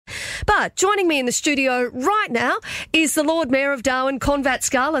But joining me in the studio right now is the Lord Mayor of Darwin, Con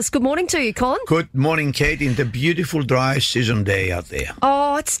Vatskalis. Good morning to you, Con. Good morning, Kate, in the beautiful dry season day out there.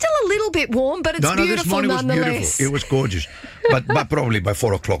 Oh, it's still a little bit warm, but it's beautiful this morning nonetheless. Was beautiful. It was gorgeous. but probably by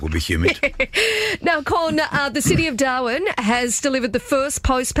 4 o'clock it will be humid. Now, Con, the City of Darwin has delivered the first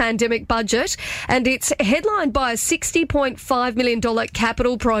post-pandemic budget, and it's headlined by a $60.5 million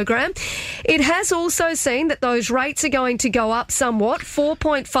capital program. It has also seen that those rates are going to go up somewhat,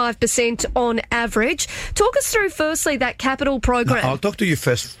 4.5% on average. Talk us through, firstly, that capital program. Now, I'll talk to you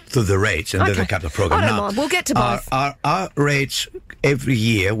first through the rates and then the capital program. I don't mind. We'll get to both. Our rates, every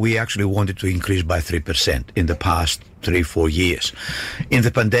year, we actually wanted to increase by 3% in the past 3-4 years. In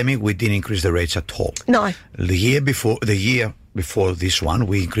the pandemic, we didn't increase the rates at all. No. The year before this one,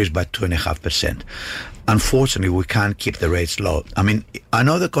 we increased by 2.5%. Unfortunately, we can't keep the rates low. I mean, I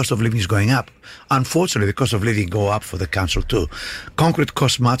know the cost of living is going up. Unfortunately, the cost of living go up for the council too. Concrete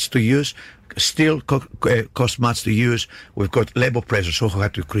costs much to use. Steel costs much to use. We've got labour pressures who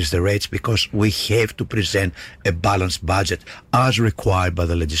have to increase the rates because we have to present a balanced budget as required by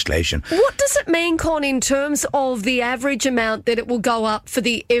the legislation. What does it mean, Con, in terms of the average amount that it will go up for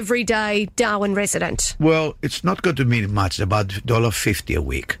the everyday Darwin resident? Well, it's not going to mean much, about $1.50 a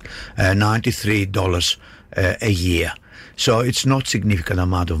week, $93 a year. So it's not significant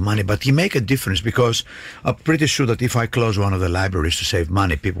amount of money, but you make a difference because I'm pretty sure that if I close one of the libraries to save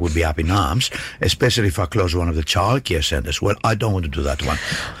money, people will be up in arms, especially if I close one of the childcare centres. Well, I don't want to do that one.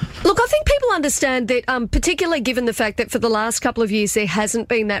 Look, I think people understand that, particularly given the fact that for the last couple of years there hasn't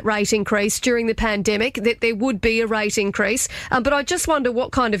been that rate increase during the pandemic, that there would be a rate increase. But I just wonder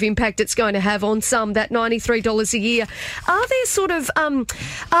what kind of impact it's going to have on some, that $93 a year. Are there sort of,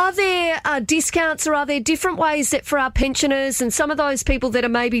 discounts, or are there different ways that for our pensioners and some of those people that are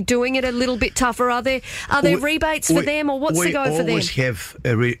maybe doing it a little bit tougher, are there rebates for them, or what's the go for them? We always have,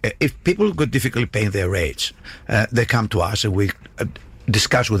 if people got difficulty paying their rates, they come to us and we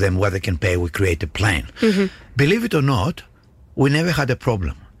discuss with them what they can pay. We create a plan. Mm-hmm. Believe it or not, we never had a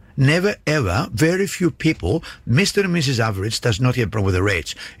problem. Never ever. Very few people, Mr. and Mrs. Average does not have a problem with the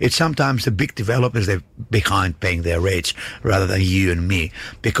rates. It's sometimes the big developers, they're behind paying their rates rather than you and me,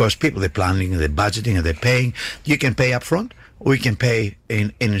 because people, they're planning, they're budgeting, and they're paying. You can pay up front, or you can pay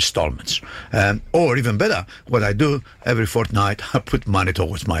in installments. Or even better, what I do every fortnight, I put money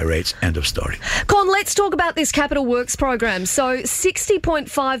towards my rates. End of story. Con, let's talk about this capital works program. So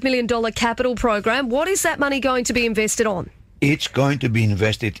 $60.5 million capital program. What is that money going to be invested on? It's going to be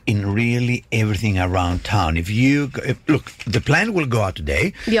invested in really everything around town. Look, the plan will go out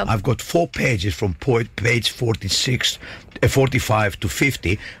today. Yep. I've got 4 pages from page 45 to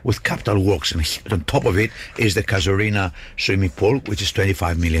 50 with capital works, and on top of it is the Casuarina swimming pool, which is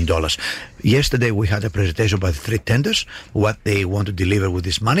 $25 million. Yesterday we had a presentation by the 3 tenders, what they want to deliver with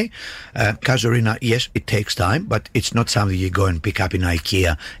this money. Casuarina, yes, it takes time, but it's not something you go and pick up in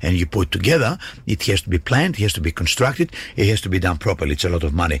IKEA and you put together. It has to be planned, it has to be constructed, it has to be done properly. It's a lot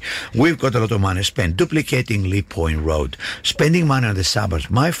of money. We've got a lot of money spent duplicating Lee Point Road, spending money on the suburbs.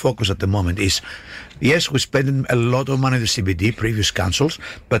 My focus at the moment is, yes, we're spending a lot of money on the CBD, previous councils,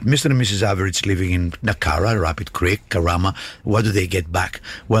 but Mr. and Mrs. Average living in Nakara, Rapid Creek, Karama, what do they get back?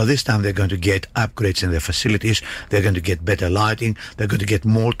 Well, this time they're going to get upgrades in their facilities, they're going to get better lighting, they're going to get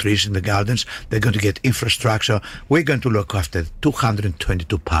more trees in the gardens, they're going to get infrastructure. We're going to look after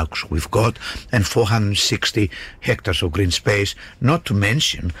 222 parks we've got and 460 hectares of green space, not to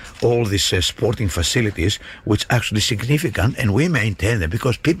mention all these sporting facilities, which are actually significant, and we maintain them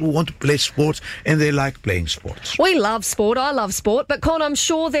because people want to play sports and they like playing sports. We love sport. I love sport. But, Con, I'm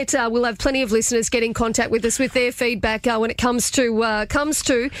sure that we'll have plenty of listeners get in contact with us with their feedback when it comes to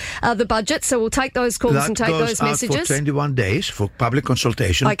the budget. So we'll take those calls and take those messages. That goes out for 21 days for public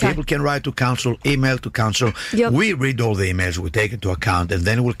consultation. Okay. People can write to council, email to council. Yep. We read all the emails, we take it to account, and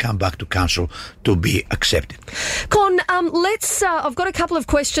then we'll come back to council to be accepted. Con, I've got a couple of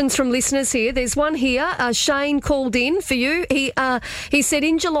questions from listeners here. There's one here. Shane called in for you. He said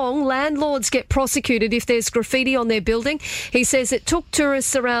in Geelong, landlords get prosecuted if there's graffiti on their building. He says it took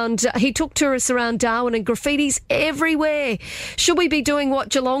tourists around. He took tourists around Darwin, and graffiti's everywhere. Should we be doing what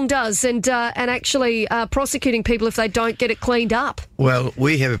Geelong does and actually prosecuting people if they don't get it cleaned up? Well,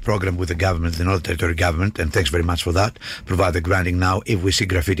 we have a program with the government, the Northern Territory government, and thanks very much for that. Provide the granting now. If we see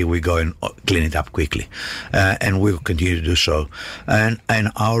graffiti, we go and clean it up quickly, and we will continue to do so. And I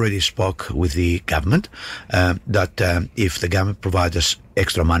already spoke with the government that if the government provides us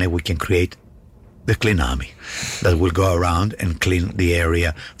extra money, we can create the Clean Army that will go around and clean the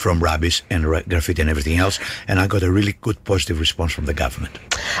area from rubbish and graffiti and everything else. And I got a really good positive response from the government.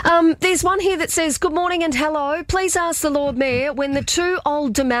 There's one here that says, good morning and hello. Please ask the Lord Mayor when the 2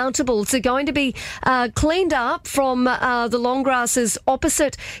 old demountables are going to be cleaned up from the long grasses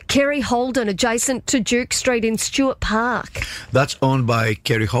opposite Kerry Holden, adjacent to Duke Street in Stewart Park. That's owned by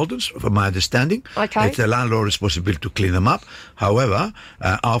Kerry Holdens, from my understanding. Okay. It's the landlord's responsibility to clean them up. However,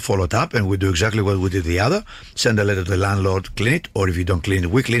 I'll follow it up and we do exactly what we did the other. Send a letter to the landlord, clean it, or if you don't clean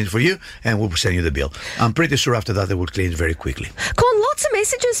it, we clean it for you and we'll send you the bill. I'm pretty sure after that they will clean it very quickly. Con, lots of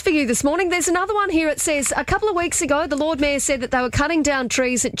messages for you this morning. There's another one here. It says, a couple of weeks ago, the Lord Mayor said that they were cutting down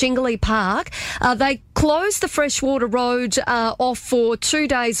trees at Jingley Park. They closed the Freshwater Road off for 2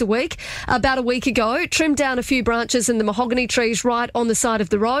 days a week about a week ago, trimmed down a few branches and the mahogany trees right on the side of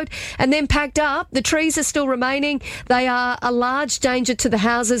the road, and then packed up. The trees are still remaining. They are a large danger to the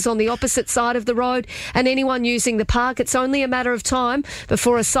houses on the opposite side of the road and anyone using the park. It's only a matter of time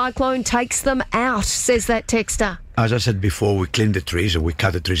before a cyclone takes them out, says that texter. As I said before, we clean the trees and we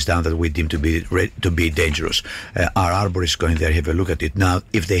cut the trees down that we deem to be dangerous. Our arborist going there, have a look at it. Now,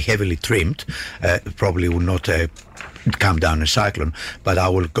 if they're heavily trimmed, probably will not come down a cyclone, but I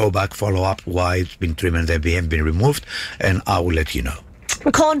will go back, follow up why it's been trimmed and they haven't been removed, and I will let you know.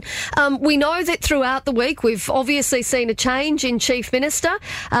 Con, we know that throughout the week we've obviously seen a change in Chief Minister.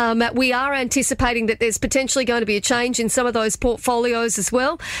 We are anticipating that there's potentially going to be a change in some of those portfolios as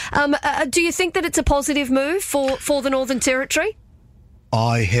well. Do you think that it's a positive move for the Northern Territory?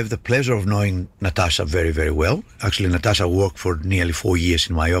 I have the pleasure of knowing Natasha very, very well. Actually, Natasha worked for nearly 4 years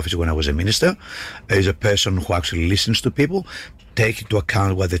in my office when I was a minister. Is a person who actually listens to people, take into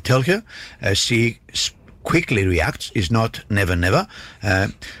account what they tell her. She quickly reacts, is not never.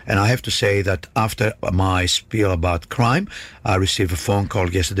 And I have to say that after my spiel about crime, I received a phone call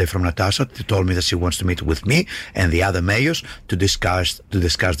yesterday from Natasha. She told me that she wants to meet with me and the other mayors to discuss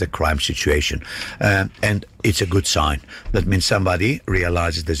the crime situation. And it's a good sign. That means somebody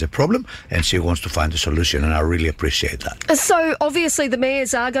realizes there's a problem and she wants to find a solution, and I really appreciate that. So obviously the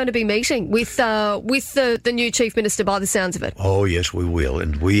mayors are going to be meeting with the new Chief Minister by the sounds of it. Oh yes, we will,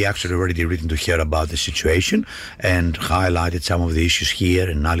 and we actually already written to her about the situation and highlighted some of the issues here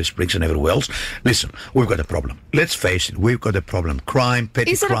in Alice Springs and everywhere else. Listen, we've got a problem. Let's face it, we've got a problem. Crime,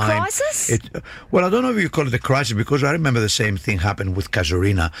 petty crime. Is it a crisis? Well, I don't know if you call it a crisis, because I remember the same thing happened with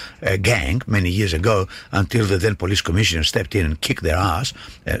Casuarina gang many years ago, until the then police commissioner stepped in and kicked their ass.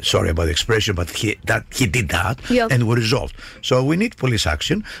 Sorry about the expression, but he did that, yep. And we resolved. So we need police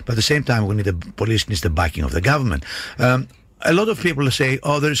action, but at the same time, police needs the backing of the government. A lot of people say,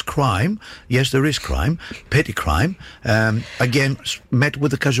 oh, there is crime. Yes, there is crime, petty crime. Again, met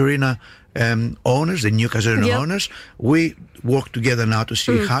with the Casuarina owners, the new Casuarina yep. owners. We work together now to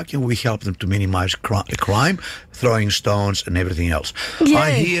see how can we help them to minimize crime, throwing stones and everything else. Yeah.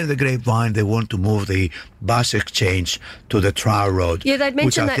 I hear in the grapevine they want to move the bus exchange to the Trial Road. Yeah, they'd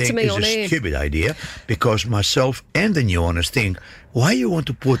mentioned that to me on air. Which I think is a stupid idea, because myself and the new owners think, why you want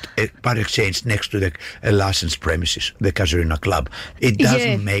to put a bus exchange next to the licensed premises, the Casuarina Club? It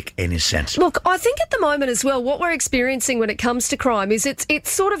doesn't make any sense. Look, I think at the moment as well, what we're experiencing when it comes to crime is it's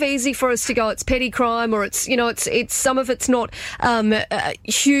sort of easy for us to go, it's petty crime, or it's some of it's not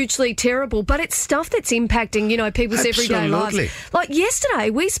hugely terrible, but it's stuff that's impacting people's everyday lives. Like yesterday,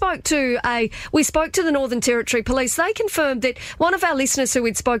 we spoke to the Northern Territory Police. They confirmed that one of our listeners who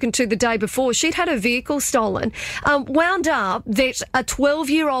we'd spoken to the day before, she'd had her vehicle stolen, wound up that a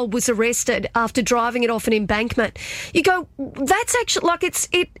 12-year-old was arrested after driving it off an embankment. You go, that's actually,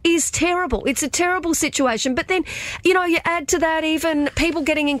 it is terrible. It's a terrible situation. But then, you add to that even people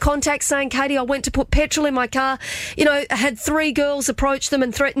getting in contact saying, Katie, I went to put petrol in my car, had 3 girls approach them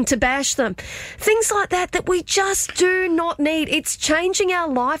and threaten to bash them. Things like that we just do not need. It's changing our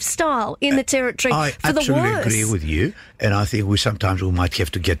lifestyle in the Territory for the worse. I absolutely agree with you, and I think sometimes we might have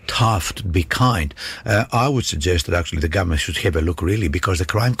to get tough to be kind. I would suggest that actually the government should have a look really, because the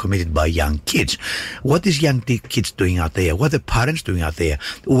crime committed by young kids. What is young kids doing out there? What are the parents doing out there?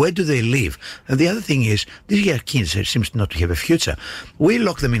 Where do they live? And the other thing is, these young kids seem not to have a future. We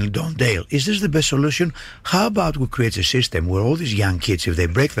lock them in Dondale. Is this the best solution? How about we create a system where all these young kids, if they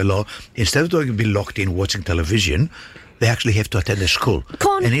break the law, instead of being locked in watching television, they actually have to attend a school.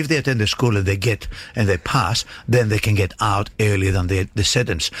 And if they attend a school and they pass, then they can get out earlier than the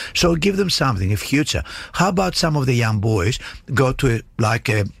sentence. So give them something, a future. How about some of the young boys go to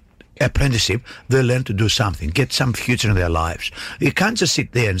a apprenticeship, they learn to do something, get some future in their lives. You can't just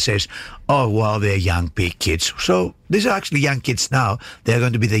sit there and say, oh, well, they're young kids. So these are actually young kids now. They're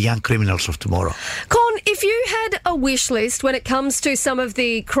going to be the young criminals of tomorrow. Con, if you had a wish list when it comes to some of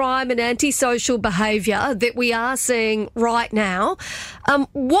the crime and antisocial behaviour that we are seeing right now,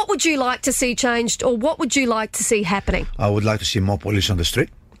 what would you like to see changed, or what would you like to see happening? I would like to see more police on the street.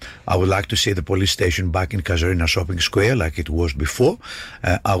 I would like to see the police station back in Casuarina Shopping Square like it was before.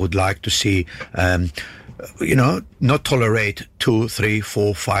 I would like to see, not tolerate 2, 3,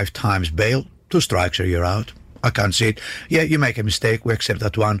 4, 5 times bail. 2 strikes or you're out. I can't see it. Yeah, you make a mistake, we accept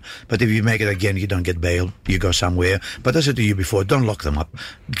that one. But if you make it again, you don't get bail. You go somewhere. But as I said to you before, don't lock them up.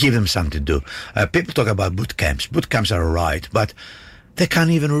 Give them something to do. People talk about boot camps. Boot camps are all right, but they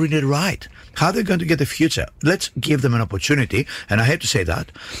can't even read it right. How are they going to get a future? Let's give them an opportunity. And I have to say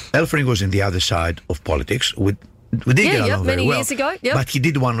that Elfring was in the other side of politics. We did get along very many well. years ago. Yep. But he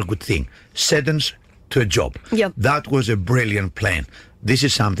did one good thing. Sentence to a job. Yep. That was a brilliant plan. This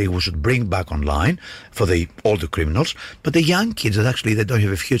is something we should bring back online for the older criminals. But the young kids that actually they don't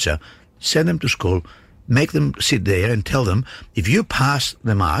have a future, send them to school, make them sit there and tell them, if you pass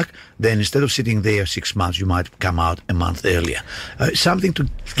the mark, then instead of sitting there 6 months, you might come out a month earlier. Something to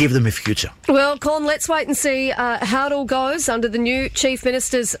give them a future. Well, Con, let's wait and see how it all goes under the new Chief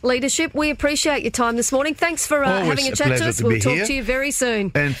Minister's leadership. We appreciate your time this morning. Thanks for having a chat to us. We'll talk to you very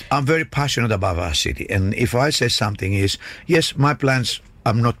soon. And I'm very passionate about our city. And if I say something is, yes, my plans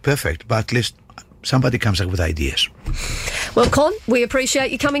are not perfect, but at least somebody comes up with ideas. Well, Con, we appreciate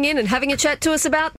you coming in and having a chat to us about